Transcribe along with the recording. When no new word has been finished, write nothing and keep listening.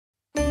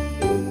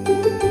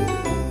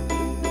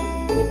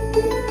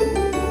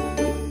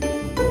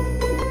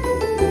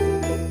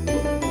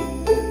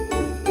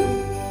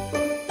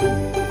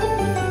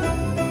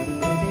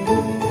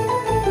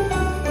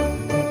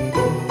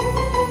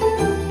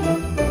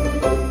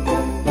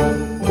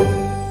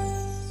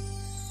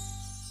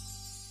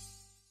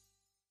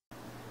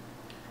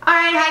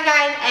hi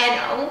guys,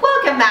 and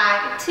welcome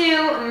back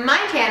to my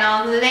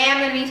channel. Today I'm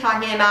going to be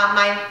talking about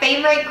my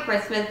favorite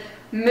Christmas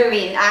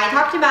movies. I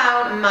talked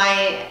about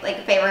my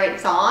favorite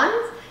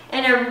songs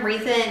in a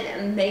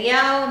recent video.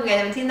 If you guys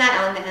haven't seen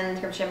that, I'll link it in the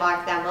description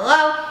box down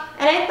below.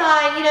 And I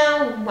thought, you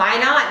know, why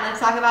not? Let's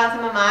talk about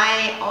some of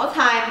my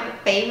all-time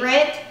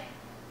favorite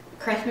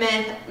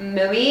Christmas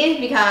movies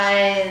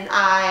because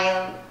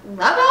I love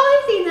the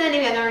holiday season.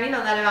 If you guys already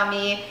know that about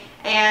me.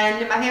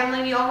 And my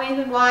family, we always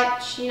would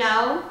watch, you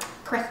know,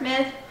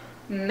 Christmas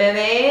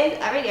movies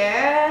every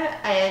year,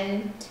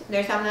 and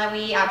there's some that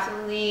we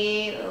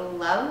absolutely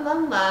love.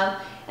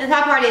 And the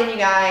top part is, you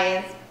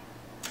guys,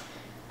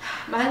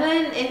 my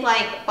husband is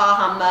like bah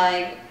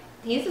humbug.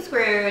 He's the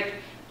Scrooge,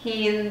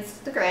 he's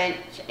the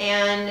Grinch,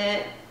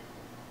 and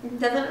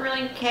doesn't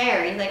really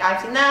care. He's like,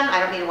 I've seen them, I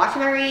don't need to watch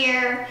them every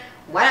year,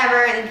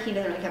 whatever, and he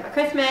doesn't really care about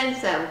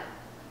Christmas, so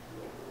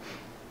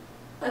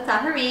that's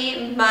not for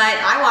me, but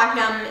I watch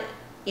them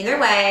either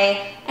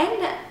way.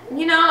 And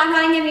you know, I'm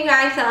going to give you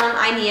guys some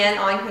ideas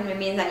on Christmas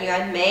movies that you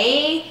guys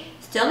may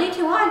still need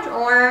to watch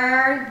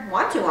or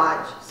want to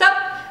watch. So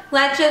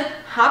let's just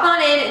hop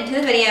on into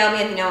the video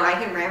because you know I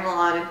can ramble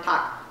on and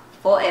talk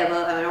forever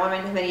and I don't want to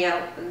make this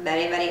video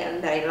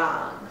very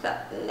long. So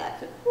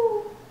let's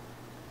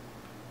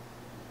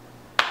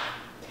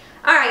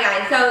Alright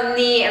guys, so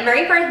the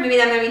very first movie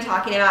that I'm going to be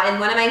talking about is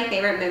one of my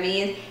favorite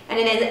movies, and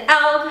it is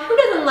Elf. Who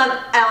doesn't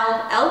love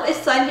Elf? Elf is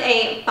such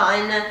a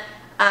fun,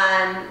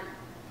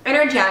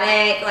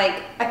 energetic,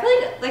 I feel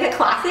like a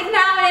classic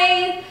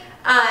nowadays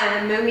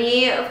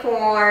movie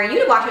for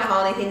you to watch in the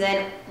holiday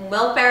season.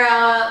 Will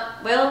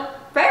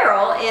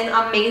Ferrell is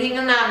amazing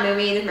in that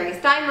movie. There's Mary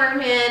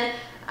Steenburgen.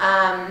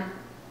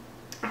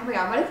 Oh my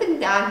god, what is the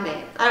dad's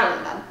name? I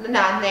don't know the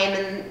dad's name,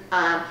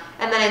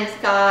 and then it's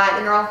got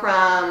the girl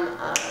from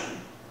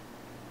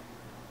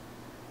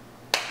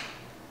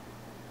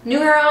New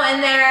Girl in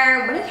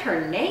there. What is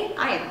her name?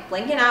 I am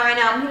blanking out right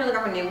now. I'm gonna look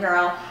up a New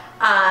Girl.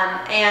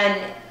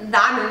 And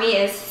that movie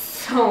is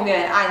so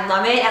good. I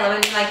love it. I love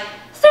it. He's like,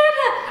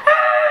 Santa!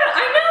 Ah,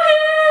 I know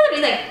him!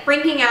 He's like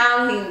freaking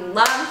out. He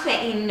loves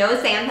Santa. He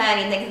knows Santa and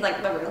he thinks he's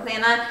like the real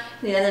Santa.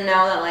 He doesn't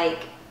know that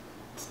like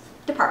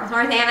department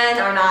store Santas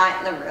are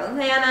not the real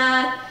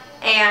Santa.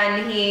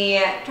 And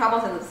he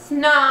travels in the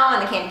snow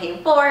and the candy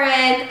cane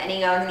forest, and he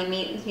goes and he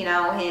meets, you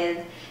know,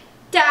 his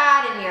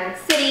dad in New York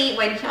City,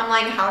 which I'm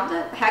like, how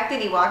the heck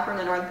did he walk from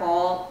the North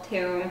Pole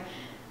to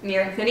New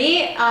York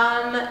City?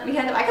 Because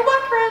if I could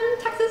walk from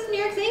Texas to New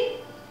York City,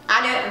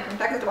 I'd do it. And from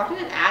Texas to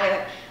Washington, I'd do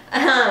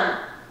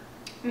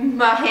it.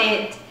 But,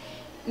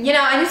 you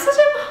know, and it's such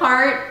a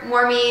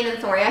heartwarming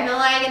story, I feel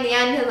like, in the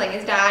end, because, like,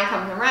 his dad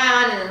comes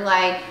around and is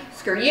like,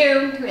 screw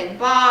you, to his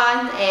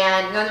boss,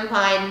 and goes and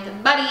finds a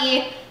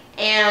buddy,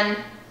 and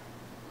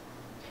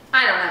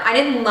I don't know, I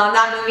didn't love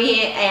that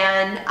movie,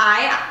 and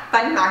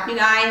fun fact, you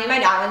guys, me and my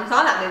dad went and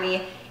saw that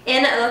movie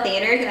in the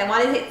theater, because I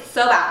wanted to see it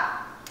so bad,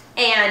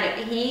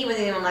 and he was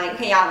even like,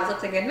 hey, yeah, this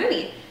looks like a good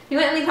movie. We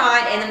went and we saw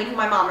it, and then we told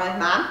my mom, we're like,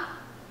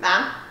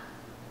 Mom,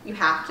 you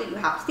have to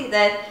see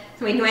this.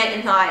 So we went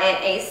and saw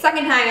it a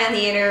second time in the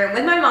theater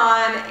with my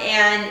mom,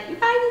 and you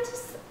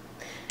guys,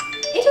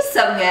 it's just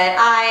so good.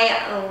 I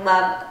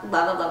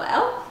love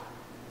Elf.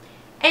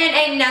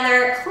 And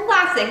another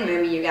classic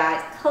movie, you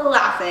guys,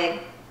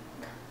 classic.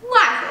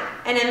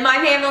 And in my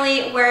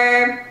family,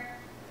 we're,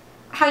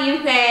 how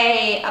you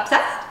say,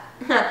 obsessed,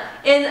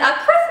 is A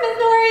Christmas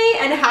Story.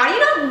 And how do you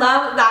not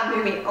love that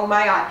movie? Oh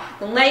my god.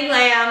 The leg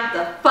lamb,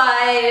 the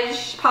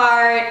fudge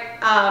part,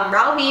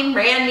 Ralphie,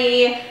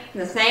 Randy,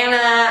 the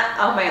Santa,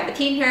 oh my god, the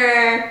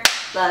teacher,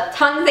 the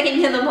tongue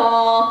sticking to the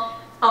bowl.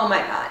 Oh my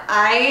god.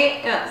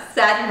 I am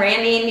obsessed with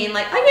Randy being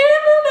like, I can't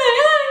move my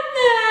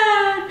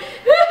iPad.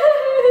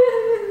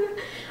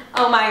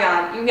 Oh my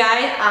god, you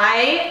guys,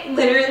 I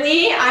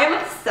am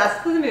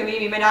obsessed with the movie.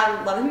 Me and my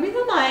dad love the movie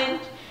so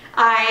much.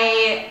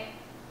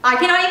 I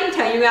cannot even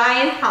tell you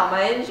guys how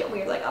much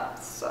we're like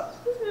obsessed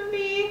with this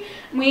movie.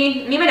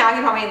 Me and my dad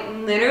can probably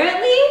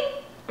literally,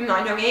 I'm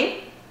not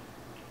joking,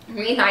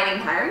 recite the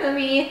entire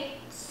movie.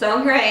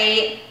 So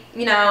great.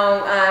 You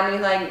know,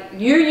 he's like,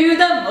 you use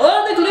the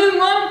blood glue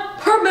on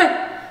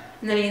purpose.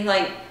 And then he's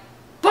like,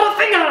 put a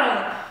finger on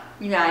it.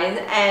 You guys,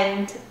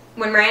 and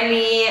when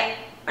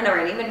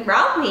when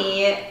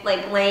Ralphie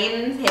like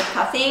blames his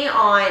cussing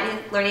on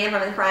his learning it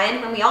from his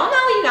friend, when we all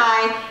know, you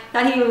guys,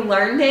 that he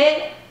learned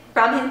it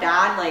from his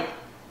dad. Like,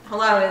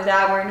 hello, his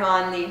dad worked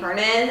on the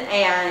furnace,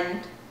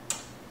 and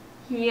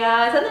he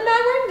said the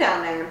bad words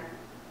down there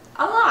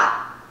a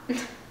lot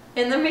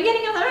in the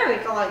beginning of the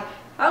movie. So like,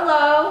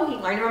 hello, he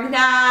learned it from his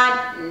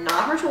dad,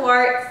 not for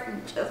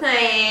Schwartz, just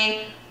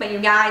saying. But you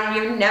guys, if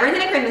you've never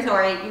seen A Christmas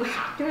Story, you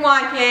have to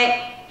watch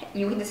it.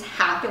 You just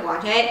have to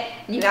watch it.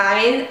 You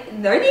guys, you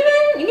can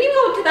even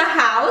go to the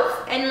house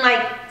and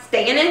like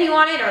stay in it if you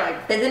want it, or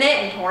like visit it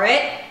and tour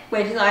it,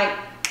 which is like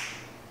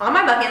on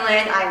my bucket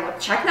list. I will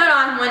check that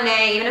on one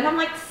day, even if I'm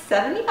like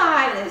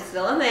 75 and it's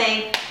still a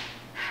thing.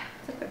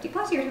 It's like 50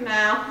 plus years from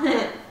now.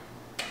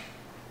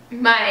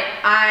 But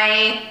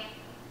I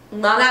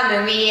love that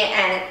movie,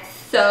 and it's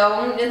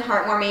so just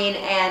heartwarming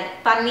and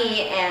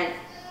funny, and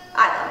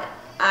I love it.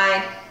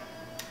 I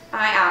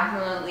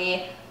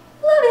absolutely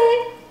love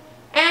it.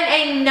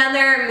 And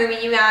another movie,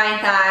 you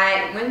guys,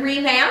 that was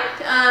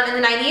revamped in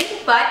the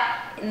 90s, but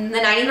the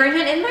 90s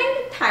version is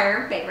my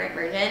entire favorite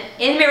version,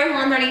 is Miracle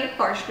on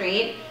 34th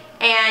Street.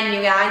 And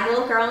you guys, the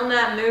little girl in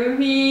that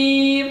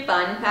movie,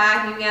 fun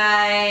fact, you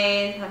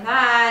guys, fun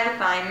fact,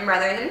 find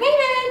Brothers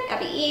Entertainment,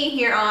 FBE,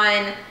 here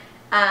on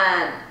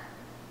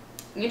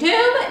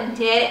YouTube,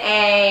 did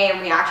a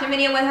reaction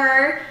video with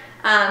her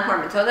for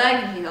Matilda,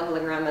 because she's also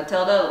looking around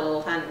Matilda, the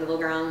little tiny little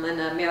girl in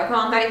the Miracle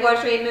on 34th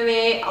Street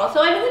movie,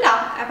 also into the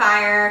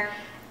Doubtfire,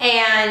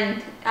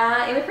 and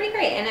it was pretty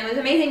great, and it was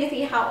amazing to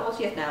see how old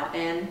she is now,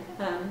 and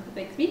it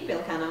makes me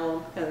feel kind of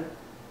old, because,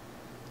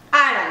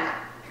 I don't know,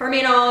 her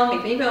being old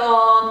makes me feel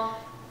old,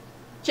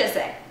 just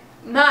saying.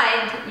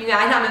 But, you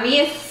guys, that movie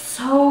is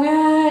so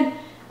good.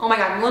 Oh my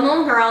god, one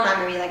little girl in that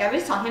movie, like I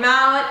was talking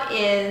about,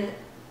 is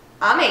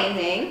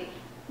amazing.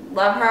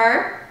 Love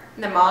her.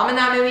 The mom in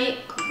that movie,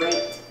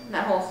 great.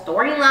 That whole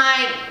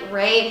storyline,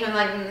 great. She was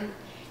like,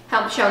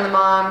 helped show the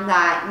mom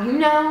that, you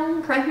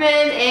know, Christmas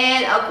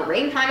is a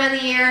great time of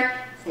the year.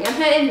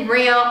 Santa is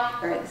real,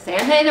 or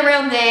Santa is a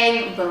real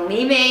thing.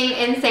 Believing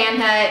in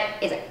Santa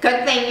is a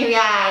good thing, you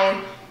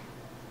guys.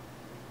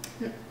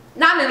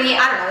 That movie,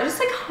 I don't know, it's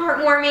just like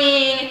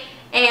heartwarming,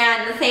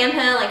 and the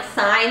Santa like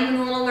signs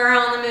the little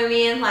girl in the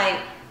movie is like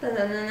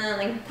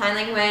sign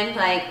language,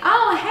 like,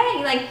 oh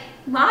hey, like,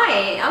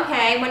 why?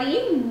 Okay, what do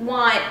you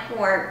want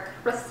for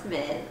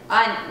Christmas?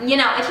 You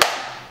know, it's just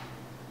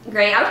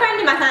great. I was trying to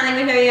do my sign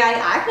language for you guys.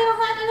 I actually don't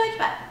sign language,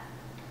 but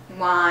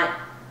want,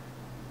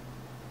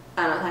 I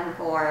don't know, time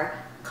for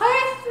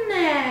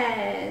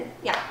Christmas.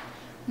 Yeah,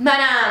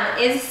 but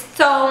it's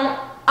so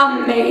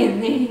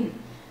amazing.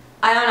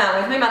 I don't know,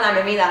 there's something about that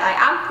movie that I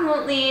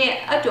absolutely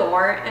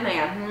adore, and I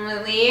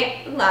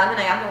absolutely love, and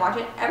I have to watch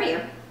it every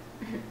year.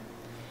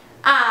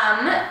 And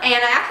I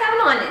actually have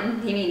it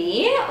on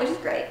DVD, which is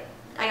great.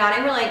 I got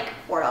it for like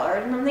 $4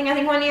 or something, I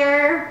think, one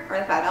year, or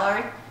like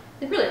 $5.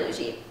 It's really, really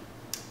cheap.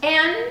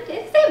 And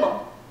it's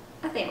stable.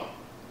 It's stable.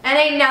 And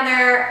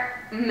another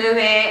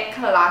movie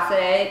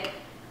classic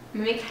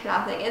is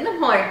The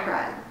Polar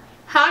Express.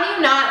 How do you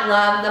not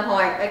love The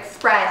Polar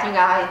Express, you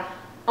guys?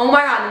 Oh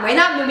my god, the way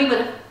that movie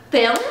was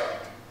filmed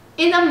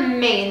is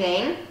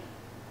amazing.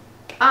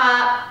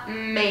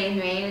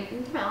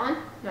 Amazing. Tim Allen?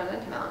 No,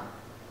 not Tim Allen.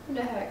 What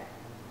the heck?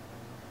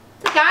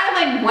 The guy that's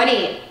like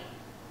Woody.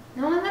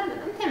 No,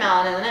 that's Tim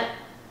Allen, isn't it?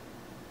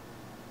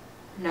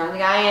 No, the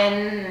guy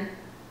in...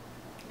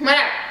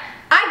 Whatever.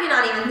 I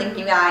cannot even think,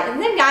 you guys. It's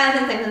the same guy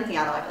that's in Things in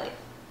Seattle, I believe.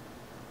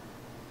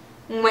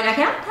 When I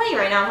can't tell you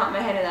right now on top of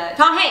my head of that.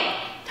 Tom Hanks.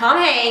 Tom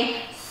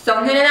Hanks.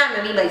 So good in that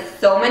movie, like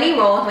so many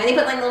roles. When they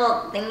put like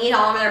little thingies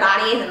all over their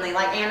bodies and they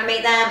like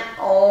animate them,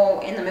 oh,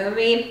 in the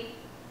movie.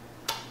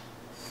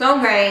 So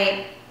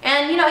great.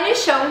 And you know, it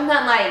just shows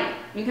that like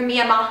you can be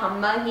a bah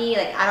humbuggy,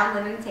 like I don't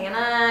believe in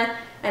Santa,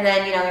 and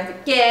then you know there's a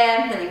gift,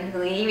 and then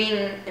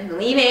believing in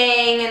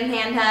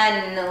Santa,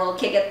 and the little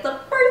kid gets the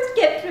first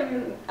gift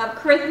of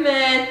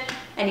Christmas,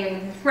 and he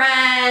meets his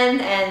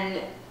friend,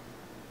 and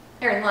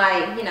there's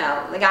like, you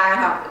know, the guy on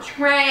top of the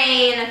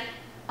train.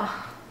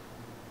 Oh.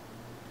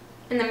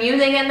 And the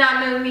music in that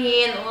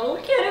movie, and the little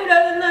kid who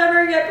doesn't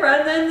ever get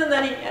presents, and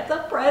then he gets a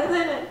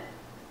present,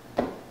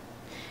 and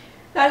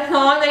that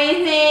song that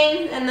he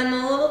sings, and then the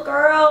little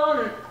girl,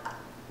 and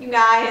you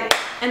guys,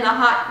 and the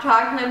hot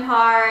chocolate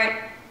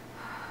part.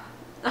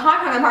 The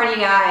hot chocolate part, you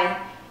guys,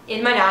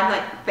 is my dad's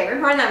like favorite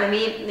part in that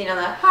movie. You know,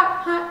 the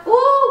hot,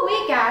 ooh,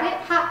 we got it,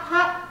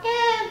 hot,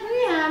 yeah,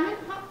 we have it,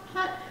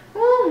 hot,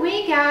 ooh,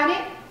 we got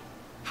it,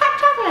 hot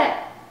chocolate.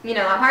 You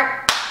know that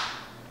part?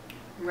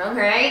 Real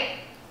great.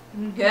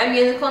 Good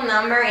musical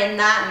number in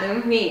that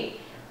movie.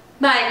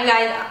 But you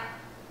guys,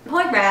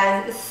 Polar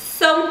Express is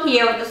so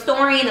cute. The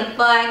story, the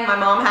book, my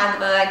mom has the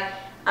book,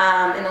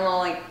 and a little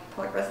like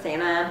Polar Express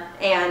Santa.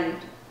 And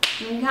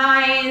you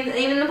guys,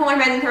 even the Polar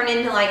Express is turned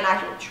into like an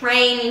actual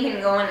train. You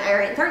can go in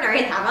areas, certain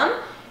areas have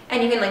them,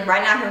 and you can like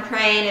ride an actual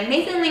train and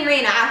basically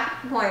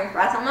reenact Polar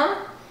Express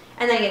almost.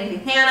 And then you get to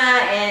see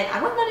Santa, and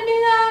I was gonna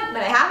do that,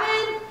 but I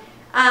haven't.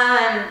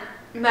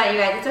 But you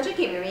guys, it's such a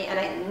cute movie, and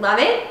I love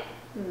it.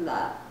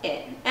 Love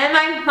it. And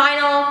my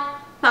final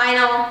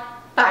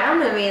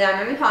movie that I'm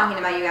going to be talking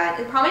about, you guys,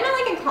 is probably not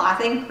like a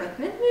classic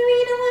Christmas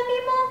movie to a lot of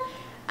people.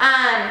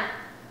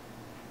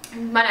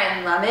 But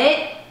I love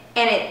it,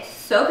 and it's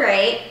so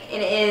great.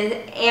 It is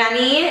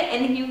Annie,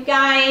 and you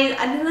guys,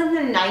 I think that's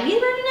the 90s version,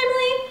 I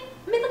believe.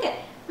 Let me look at,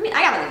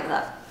 I gotta look this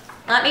up.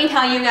 Let me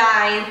tell you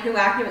guys who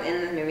actually was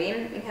in this movie,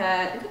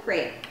 because it's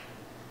great.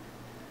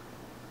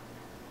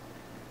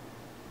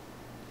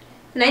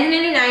 The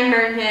 1999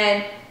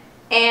 version.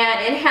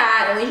 And it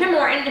had Alicia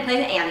Morton to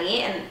play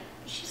Annie, and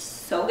she's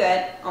so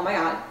good. Oh my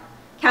god.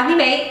 Kathy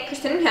Bates,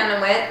 Kristen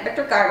Chenoweth,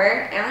 Victor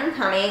Garber, Alan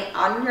Cumming,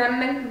 Audra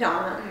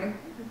McDonald.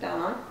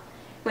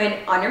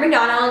 When Audra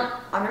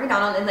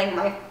McDonald is like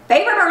my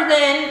favorite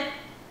person.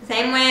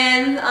 Same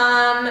with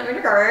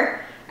Victor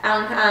Garber,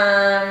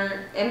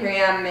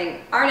 Andrea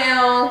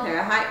McArdle,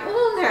 Sarah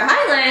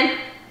Hyland.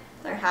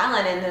 They're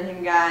highlighting this,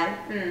 you guys.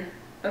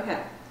 Okay.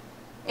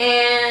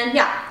 And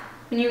yeah,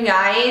 you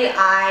guys,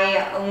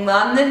 I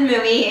love this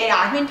movie. It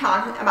actually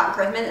talks about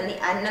Christmas in the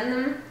end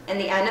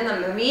of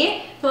the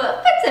movie, so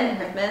it fits in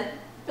Christmas,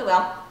 it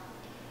will.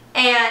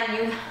 And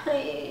you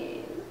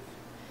guys,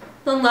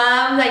 the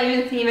love that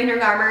you see Mr.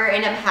 Garber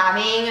end up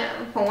having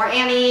for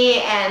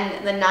Annie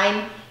and the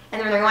 9,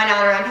 and when they're going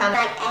out around town,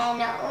 like,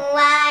 and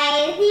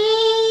why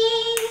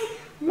things,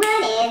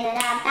 what is it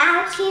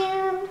about you?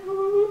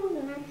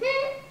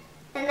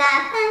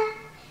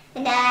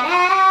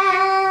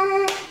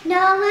 No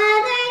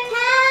other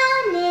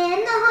town in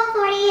the whole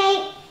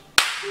 48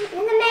 is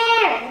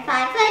America.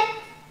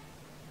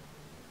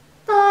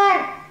 5'4",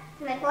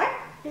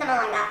 something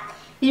like that.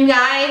 You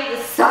guys,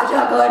 it's such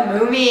a good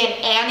movie, and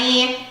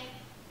Annie,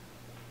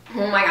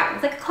 oh my god,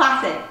 it's like a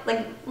classic,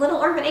 like Little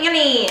Orphan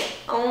Annie.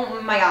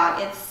 Oh my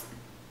god, it's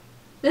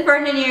this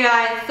version, you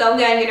guys, so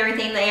good. You've never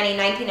seen the Annie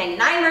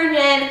 1999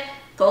 version.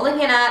 Go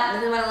look it up.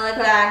 This is what it looks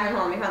like. Hold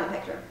on, let me find the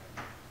picture.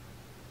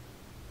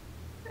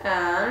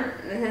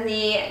 This is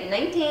the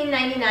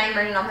 1999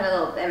 version. I'll put a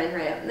little image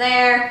right up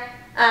there.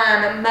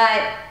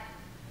 But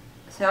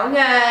so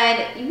good.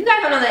 You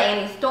guys don't know the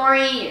Annie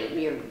story.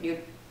 You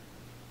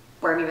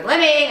where have you been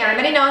living?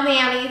 Everybody knows the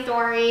Annie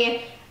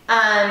story.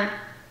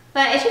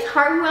 But it's just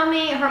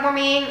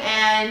heartwarming,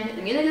 and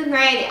the music is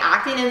great. The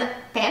acting is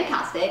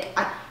fantastic.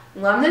 I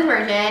love this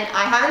version.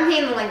 I haven't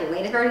seen the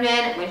latest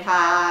version, which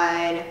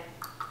had,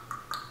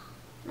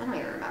 I don't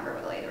even remember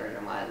what the latest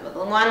version was, but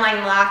the one in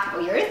the last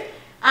couple years.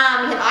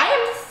 Because I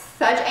am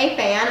such a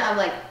fan of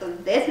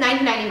this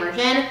 1990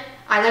 version.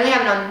 I literally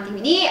have it on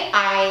DVD.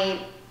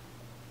 I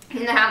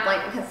even have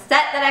a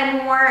cassette that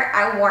I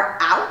wore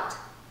out.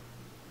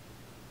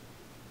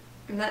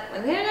 Was it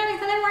a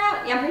cassette I wore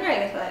out? Yeah, I'm pretty sure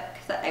it was a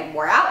cassette I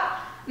wore out.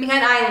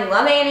 Because I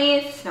love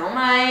Annie so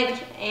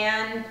much,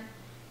 and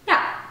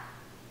yeah.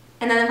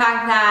 And then the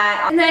fact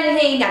that, and then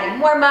he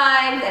Daddy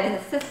Warbucks and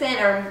his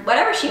assistant, or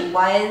whatever she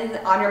was,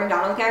 Audra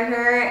McDonald's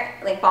character,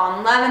 fall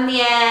in love in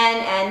the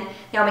end, and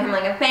they all become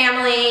a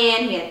family,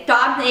 and he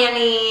adopts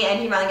Annie,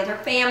 and she finally gets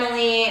her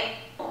family.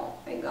 Oh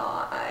my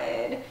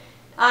god.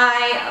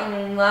 I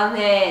love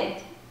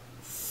it.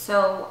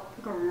 So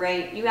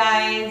great. You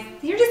guys,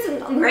 these are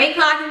just great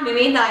classic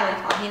movies that I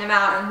was talking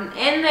about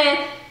in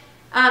this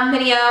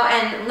video,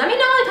 and let me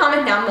know in the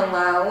comments down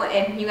below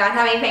if you guys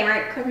have any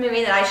favorite Christmas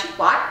movie that I should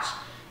watch.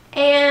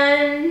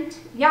 And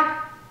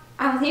yeah,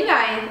 I will see you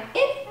guys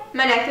in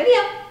my next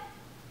video.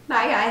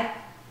 Bye guys.